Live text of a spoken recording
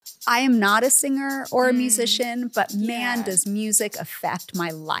I am not a singer or a musician, but man, does music affect my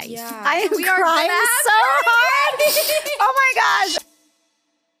life. Yeah. I am crying so hard. Oh my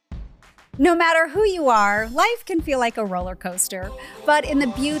gosh. No matter who you are, life can feel like a roller coaster. But in the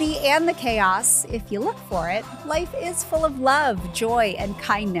beauty and the chaos, if you look for it, life is full of love, joy, and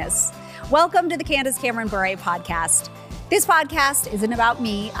kindness. Welcome to the Candace Cameron Bure podcast. This podcast isn't about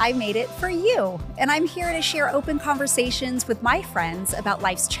me. I made it for you. And I'm here to share open conversations with my friends about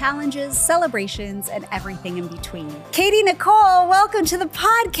life's challenges, celebrations, and everything in between. Katy, Nichole, welcome to the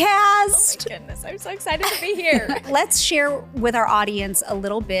podcast. Oh my goodness, I'm so excited to be here. Let's share with our audience a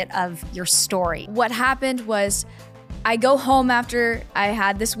little bit of your story. What happened was I go home after I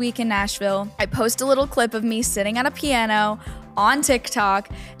had this week in Nashville. I post a little clip of me sitting at a piano on TikTok,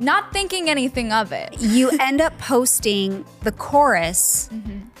 not thinking anything of it. You end up posting the chorus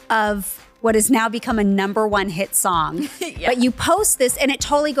of what has now become a #1 hit song. But you post this and it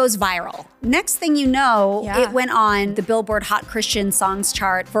totally goes viral. Next thing you know, it went on the Billboard Hot Christian Songs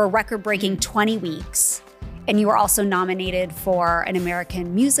chart for a record-breaking 20 weeks. And you were also nominated for an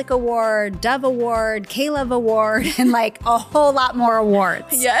American Music Award, Dove Award, Caleb Award, and like a whole lot more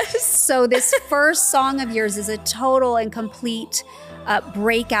awards. Yes. So this first song of yours is a total and complete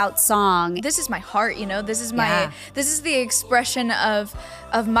breakout song. This is my heart, you know. This is the expression of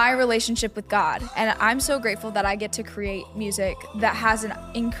my relationship with God. And I'm so grateful that I get to create music that has an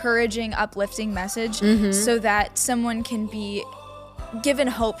encouraging, uplifting message so that someone can be given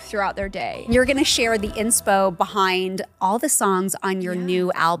hope throughout their day. You're gonna share the inspo behind all the songs on your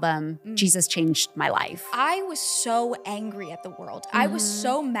new album, Jesus Changed My Life. I was so angry at the world. I was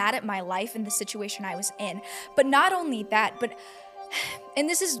so mad at my life and the situation I was in. But not only that, and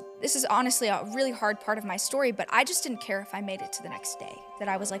this is honestly a really hard part of my story, but I just didn't care if I made it to the next day. That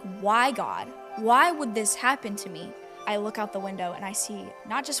I was like, why God? Why would this happen to me? I look out the window and I see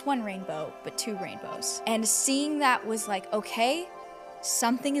not just one rainbow, but 2 rainbows. And seeing that was like, okay,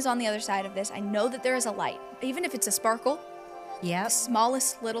 something is on the other side of this. I know that there is a light. Even if it's a sparkle, the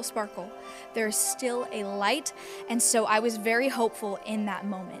smallest little sparkle, there is still a light. And so I was very hopeful in that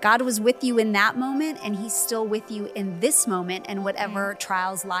moment. God was with you in that moment, and he's still with you in this moment. And whatever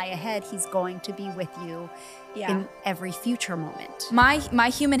trials lie ahead, he's going to be with you in every future moment. My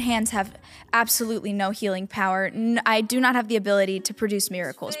human hands have absolutely no healing power. I do not have the ability to produce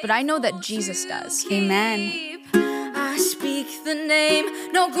miracles, but I know that Jesus does. Amen. I speak the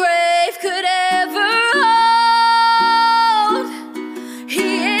name no grave could ever hold.